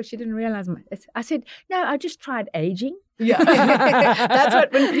it's because she didn't realize I said, no, I just tried aging. Yeah. That's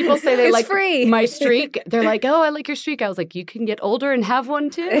what, when people say they like free. My streak, they're like, oh, I like your streak. I was like, you can get older and have one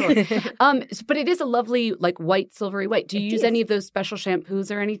too. But it is a lovely, like white, silvery white. Do you use any of those special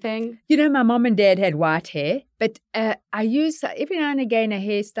shampoos or anything? My mom and dad had white hair, but I use, every now and again, a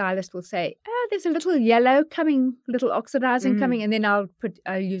hairstylist will say, oh, there's a little yellow coming, little oxidizing coming, and then I'll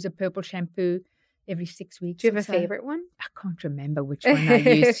use a purple shampoo every 6 weeks. Do you have a favorite one? I can't remember which one I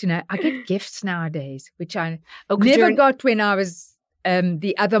used. I get gifts nowadays, which I never got when I was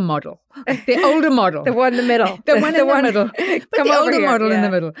the other model, the older model. The one in the middle. The one in the middle. But Come the over older here. model in the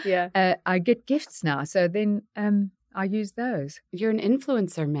middle. Yeah. I get gifts now, so then I use those. You're an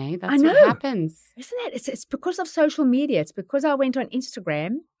influencer, Mae. That's I know. what happens. Isn't it? It's because of social media. It's because I went on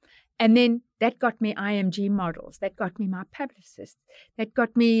Instagram, and then that got me IMG models. That got me my publicist. That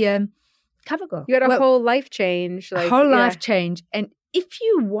got me CoverGirl. You had a whole life change. A whole life change. And if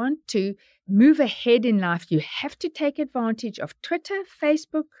you want to move ahead in life, you have to take advantage of Twitter,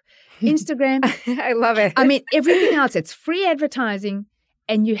 Facebook, Instagram. I love it. I mean, everything else. It's free advertising,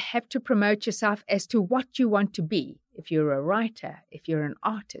 and you have to promote yourself as to what you want to be. If you're a writer, if you're an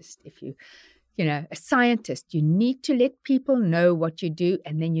artist, if you a scientist, you need to let people know what you do,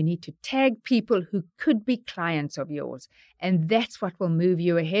 and then you need to tag people who could be clients of yours. And that's what will move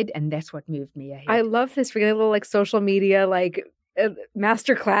you ahead, and that's what moved me ahead. I love this. We get a little like social media, like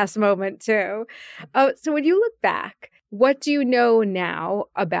masterclass moment too. So when you look back, what do you know now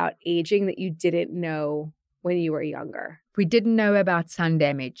about aging that you didn't know when you were younger? We didn't know about sun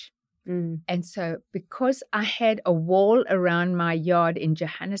damage. Mm. And so because I had a wall around my yard in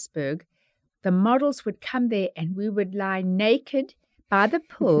Johannesburg, the models would come there and we would lie naked by the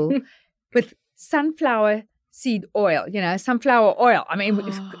pool with sunflower seed oil, sunflower oil. I mean,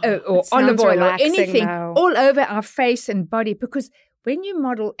 or olive oil or anything all over our face and body. Because when you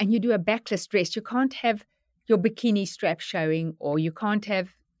model and you do a backless dress, you can't have your bikini strap showing, or you can't have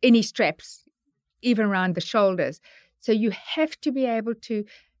any straps even around the shoulders. So you have to be able to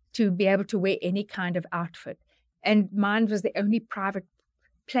wear any kind of outfit. And mine was the only private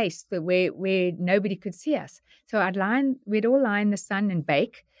place where nobody could see us. So we'd all lie in the sun and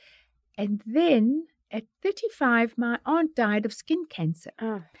bake. And then at 35, my aunt died of skin cancer. Oh,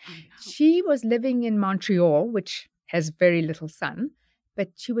 no. She was living in Montreal, which has very little sun, but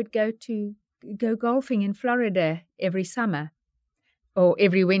she would go golfing in Florida every summer or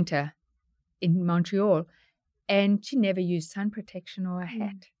every winter in Montreal. And she never used sun protection or a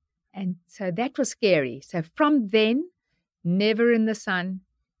hat. And so that was scary. So from then, never in the sun,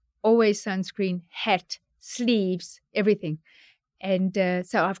 always sunscreen, hat, sleeves, everything. And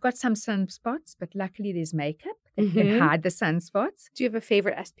so I've got some sunspots, but luckily there's makeup that can hide the sunspots. Do you have a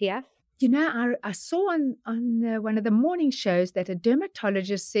favorite SPF? You know, I saw on one of the morning shows that a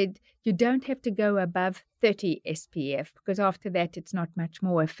dermatologist said you don't have to go above 30 SPF because after that it's not much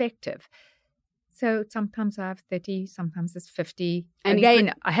more effective. So sometimes I have 30, sometimes it's 50. And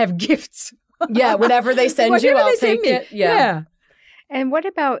again, I have gifts. Yeah, whatever they send you, I'll take it. Yeah. And what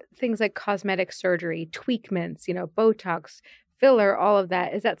about things like cosmetic surgery, tweakments, Botox, filler, all of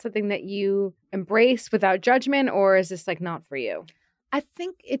that? Is that something that you embrace without judgment, or is this like not for you? I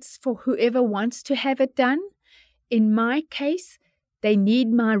think it's for whoever wants to have it done. In my case, they need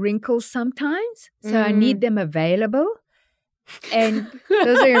my wrinkles sometimes, so I need them available. And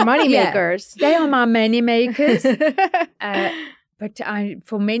those are your money makers. They are my money makers. But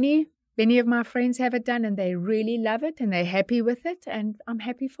for many of my friends have it done and they really love it and they're happy with it, and I'm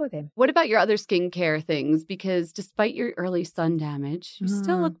happy for them. What about your other skincare things? Because despite your early sun damage, you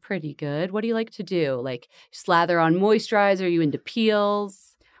still look pretty good. What do you like to do? Like slather on moisturizer? Are you into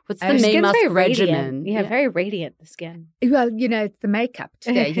peels? What's the May Musk regimen? Yeah, very radiant, the skin. Well, it's the makeup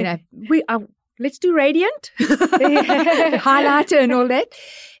today. Let's do radiant, highlighter and all that.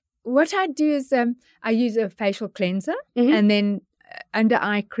 What I do is I use a facial cleanser and then under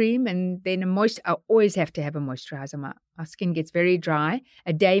eye cream, and then I always have to have a moisturizer. My skin gets very dry.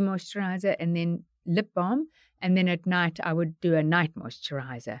 A day moisturizer and then lip balm. And then at night, I would do a night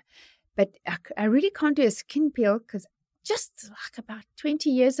moisturizer. But I really can't do a skin peel because just like about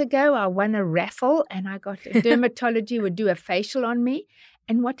 20 years ago, I won a raffle and I got a dermatology would do a facial on me.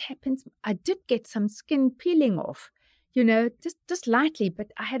 And what happens, I did get some skin peeling off, just lightly,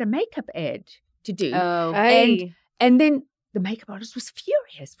 but I had a makeup ad to do. Oh, and then the makeup artist was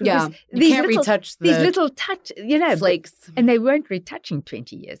furious. Yeah, you can't retouch these little flakes. And they weren't retouching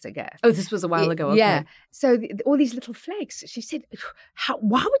 20 years ago. Oh, this was a while ago. Okay. Yeah. So all these little flakes. She said,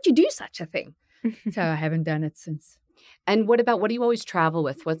 why would you do such a thing? So I haven't done it since. And what do you always travel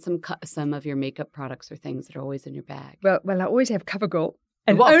with? What's some of your makeup products or things that are always in your bag? Well, I always have CoverGirl.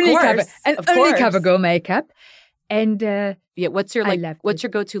 And well, only only CoverGirl makeup. And what's your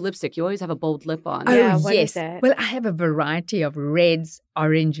go-to lipstick? You always have a bold lip on. Oh, yeah, yes. Is it? Well, I have a variety of reds,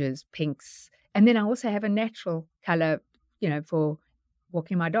 oranges, pinks, and then I also have a natural color, for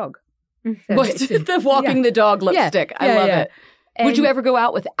walking my dog. So the walking the dog lipstick. I love it. And would you ever go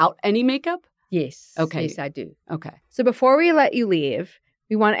out without any makeup? Yes. Okay. Yes, I do. Okay. So before we let you leave,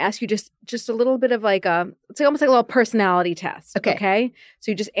 we want to ask you just a little bit of it's almost like a little personality test. Okay.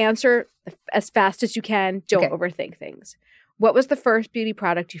 So you just answer as fast as you can. Don't overthink things. What was the first beauty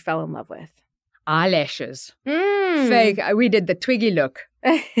product you fell in love with? Eyelashes. Fake. We did the Twiggy look.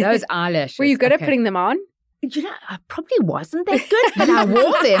 Those eyelashes. Were you good at putting them on? I probably wasn't that good, but I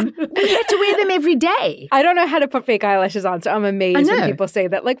wore them. We had to wear them every day. I don't know how to put fake eyelashes on, so I'm amazed when people say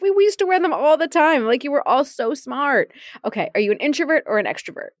that. Like, we used to wear them all the time. Like, you were all so smart. Okay, are you an introvert or an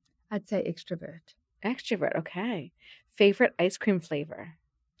extrovert? I'd say extrovert. Extrovert, okay. Favorite ice cream flavor?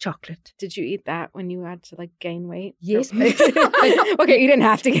 Chocolate. Did you eat that when you had to, gain weight? Yes. Okay, you didn't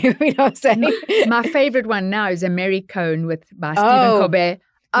have to gain weight, I'm saying. My favorite one now is a Mary Cone by Stephen Colbert.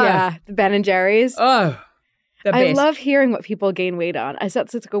 Yeah, the Ben & Jerry's. Oh, I love hearing what people gain weight on. I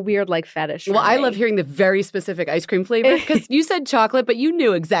thought it's like a weird fetish. Well, I love hearing the very specific ice cream flavor because you said chocolate, but you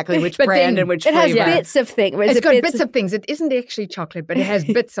knew exactly which brand and which flavor. It has bits of things. It's got bits of things. It isn't actually chocolate, but it has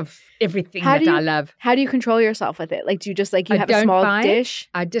bits of everything I love. How do you control yourself with it? Do you just you have a small dish?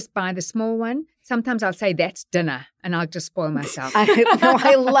 I just buy the small one. Sometimes I'll say that's dinner and I'll just spoil myself.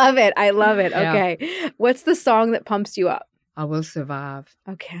 I love it. I love it. Yeah. Okay. What's the song that pumps you up? I Will Survive.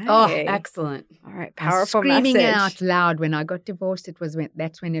 Okay. Oh, excellent. All right. Powerful screaming message. out loud when I got divorced.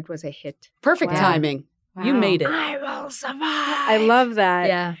 That's when it was a hit. Perfect timing. Wow. You made it. I will survive. I love that.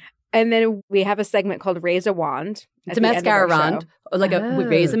 Yeah. And then we have a segment called Raise a Wand. It's a mascara wand. We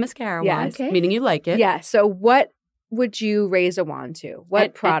raise a mascara wand, meaning you like it. Yeah. So what would you raise a wand to?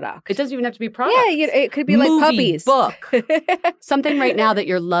 What product? It doesn't even have to be product. Yeah, it could be Movie, like puppies. Book. Something right now that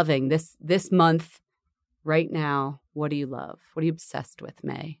you're loving this month, right now. What do you love? What are you obsessed with,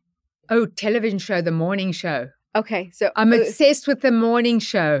 May? Oh, television show, The Morning Show. Okay, so I'm obsessed with The Morning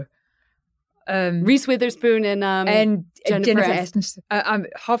Show. Reese Witherspoon and Jennifer Aniston. I'm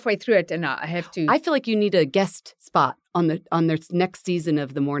halfway through it, and I have to. I feel like you need a guest spot on their next season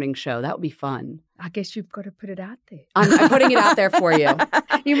of The Morning Show. That would be fun. I guess you've got to put it out there. I'm putting it out there for you.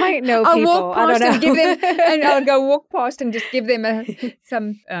 You might know I'll people. walk past I don't know. and give them, and I'll go walk past and just give them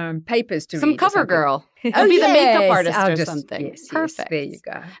some papers to read. Some cover girl. I'll be the makeup artist or something. Yes, perfect. There you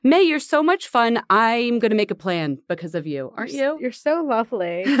go. May, you're so much fun. I'm going to make a plan because of you, aren't you? You're so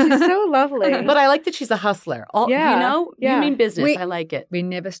lovely. You're so lovely. But I like that she's a hustler. You mean business. I like it. We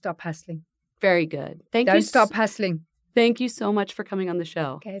never stop hustling. Very good. Don't stop hustling. Thank you so much for coming on the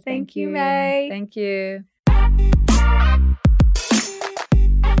show. Okay, thank you, May. Thank you.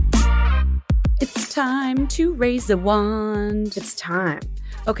 It's time to raise a wand. It's time.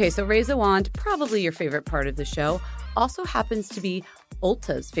 Okay, so raise a wand, probably your favorite part of the show, also happens to be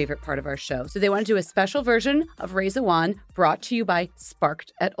Ulta's favorite part of our show. So they want to do a special version of Raise a Wand brought to you by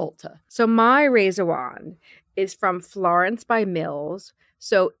Sparked at Ulta. So my Raise a Wand is from Florence by Mills.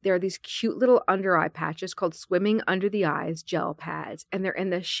 So there are these cute little under eye patches called Swimming Under the Eyes gel pads, and they're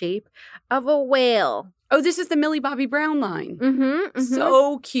in the shape of a whale. Oh, this is the Millie Bobby Brown line. Mm-hmm.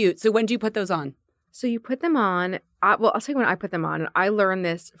 So cute. So when do you put those on? So you put them on. I'll tell you when I put them on. And I learned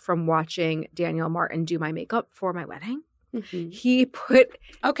this from watching Daniel Martin do my makeup for my wedding. Mm-hmm. He put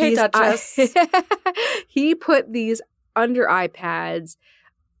Duchess. He put these under eye pads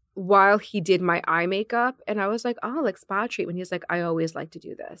while he did my eye makeup. And I was like, oh, like spa treatment. He's like, I always like to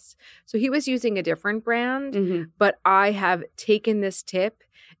do this. So he was using a different brand, but I have taken this tip.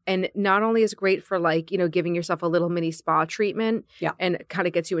 And not only is it great for giving yourself a little mini spa treatment, and it kind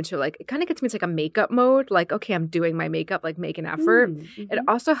of gets you into like a makeup mode. Like, okay, I'm doing my makeup, like make an effort. Mm-hmm. It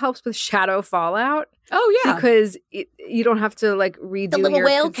also helps with shadow fallout. Oh yeah, because you don't have to like redo. The little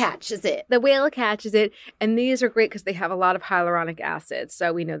whale catches it. The whale catches it, and these are great because they have a lot of hyaluronic acid,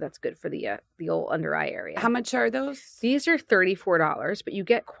 so we know that's good for the old under eye area. How much are those? These are $34, but you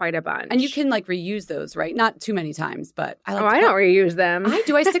get quite a bunch, and you can like reuse those, right? Not too many times, but I don't reuse them. I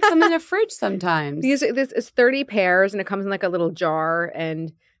do. I stick them in the fridge sometimes. This is 30 pairs, and it comes in like a little jar,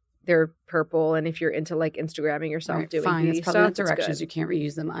 and they're purple. And if you're into like Instagramming yourself doing fine, beauty it's probably not stuff, directions. You can't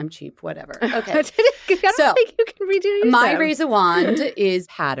reuse them. I'm cheap. Whatever. Okay. I don't think you can redo them. My Raise a Wand is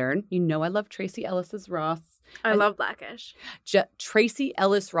Pattern. You know I love Tracy Ellis's Ross. I love Blackish. Tracy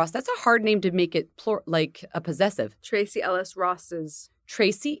Ellis Ross. That's a hard name to make it like a possessive. Tracy Ellis Ross's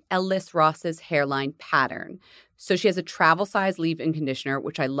hairline pattern. So she has a travel size leave-in conditioner,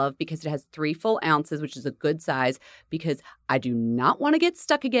 which I love because it has 3 full ounces, which is a good size because I do not want to get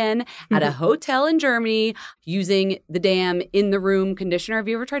stuck again at a hotel in Germany using the damn in-the-room conditioner. Have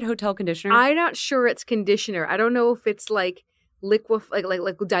you ever tried hotel conditioner? I'm not sure it's conditioner. I don't know if it's like liquid,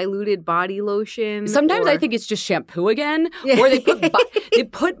 like diluted body lotion. Sometimes I think it's just shampoo again, or they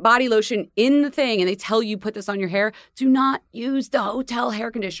put body lotion in the thing and they tell you put this on your hair. Do not use the hotel hair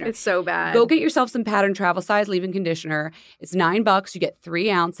conditioner. It's so bad. Go get yourself some Pattern travel size leave-in conditioner. It's $9. You get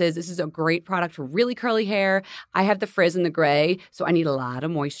 3 ounces. This is a great product for really curly hair. I have the frizz and the gray, so I need a lot of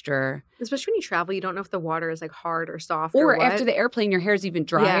moisture. Especially when you travel, you don't know if the water is like hard or soft. Or what. After the airplane, your hair is even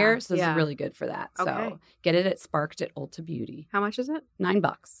drier. So this is really good for that. Okay. So get it at Sparked at Ulta Beauty. How much is it?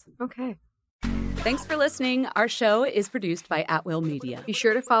 $9. Okay. Thanks for listening. Our show is produced by At Will Media. Be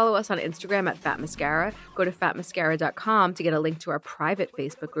sure to follow us on Instagram at Fat Mascara. Go to fatmascara.com to get a link to our private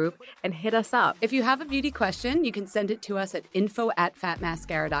Facebook group and hit us up. If you have a beauty question, you can send it to us at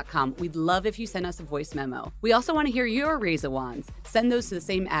info@fatmascara.com. We'd love if you send us a voice memo. We also want to hear your Raise a Wands. Send those to the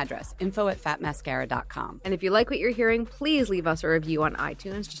same address, info@fatmascara.com. And if you like what you're hearing, please leave us a review on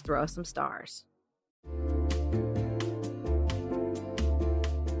iTunes. Just throw us some stars.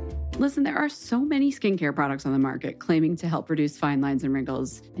 Listen, there are so many skincare products on the market claiming to help reduce fine lines and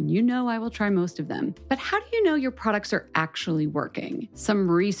wrinkles, and you know I will try most of them. But how do you know your products are actually working? Some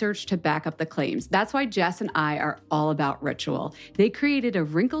research to back up the claims. That's why Jess and I are all about Ritual. They created a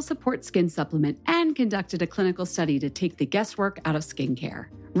wrinkle support skin supplement and conducted a clinical study to take the guesswork out of skincare.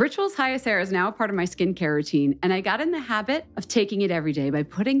 Ritual's Hyacera is now a part of my skincare routine, and I got in the habit of taking it every day by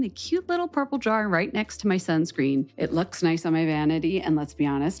putting the cute little purple jar right next to my sunscreen. It looks nice on my vanity, and let's be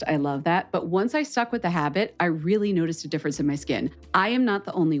honest, I love that. But once I stuck with the habit, I really noticed a difference in my skin. I am not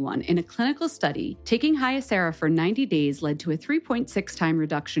the only one. In a clinical study, taking Hyacera for 90 days led to a 3.6 time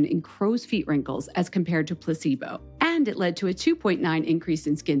reduction in crow's feet wrinkles as compared to placebo. And and it led to a 2.9 increase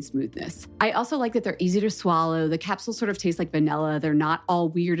in skin smoothness. I also like that they're easy to swallow. The capsules sort of taste like vanilla. They're not all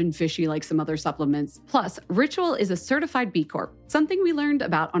weird and fishy like some other supplements. Plus, Ritual is a certified B Corp, something we learned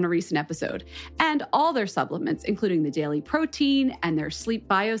about on a recent episode. And all their supplements, including the Daily Protein and their Sleep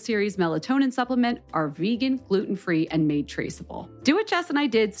Bio Series melatonin supplement, are vegan, gluten-free, and made traceable. Do what Jess and I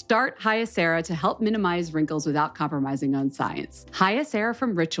did. Start Hyacera to help minimize wrinkles without compromising on science. Hyacera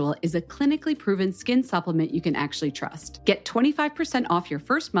from Ritual is a clinically proven skin supplement you can actually trust. Get 25% off your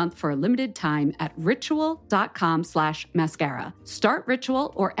first month for a limited time at ritual.com/mascara. Start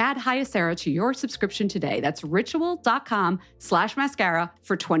Ritual or add Hyacera to your subscription today. That's ritual.com/mascara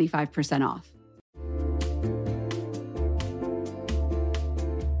for 25% off.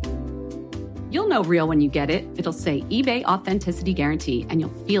 You'll know real when you get it. It'll say eBay Authenticity Guarantee, and you'll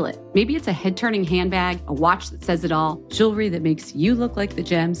feel it. Maybe it's a head-turning handbag, a watch that says it all, jewelry that makes you look like the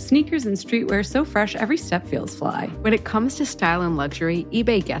gem, sneakers and streetwear so fresh every step feels fly. When it comes to style and luxury,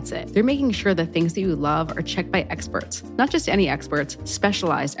 eBay gets it. They're making sure the things that you love are checked by experts. Not just any experts,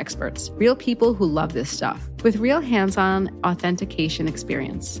 specialized experts. Real people who love this stuff. With real hands-on authentication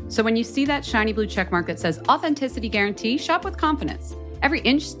experience. So when you see that shiny blue checkmark that says Authenticity Guarantee, shop with confidence. Every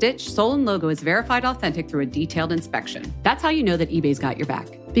inch, stitch, sole, and logo is verified authentic through a detailed inspection. That's how you know that eBay's got your back.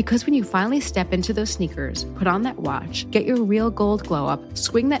 Because when you finally step into those sneakers, put on that watch, get your real gold glow up,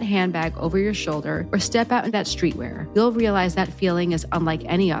 swing that handbag over your shoulder, or step out in that streetwear, you'll realize that feeling is unlike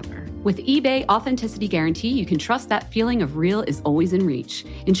any other. With eBay Authenticity Guarantee, you can trust that feeling of real is always in reach.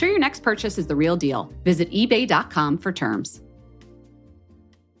 Ensure your next purchase is the real deal. Visit ebay.com for terms.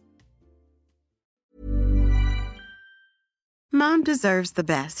 Mom deserves the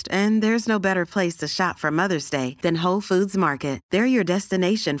best, and there's no better place to shop for Mother's Day than Whole Foods Market. They're your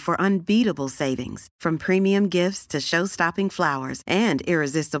destination for unbeatable savings, from premium gifts to show-stopping flowers and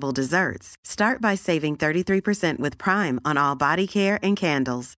irresistible desserts. Start by saving 33% with Prime on all body care and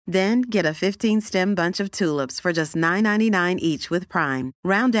candles. Then get a 15-stem bunch of tulips for just $9.99 each with Prime.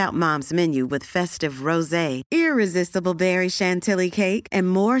 Round out Mom's menu with festive rosé, irresistible berry chantilly cake, and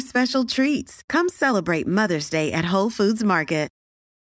more special treats. Come celebrate Mother's Day at Whole Foods Market.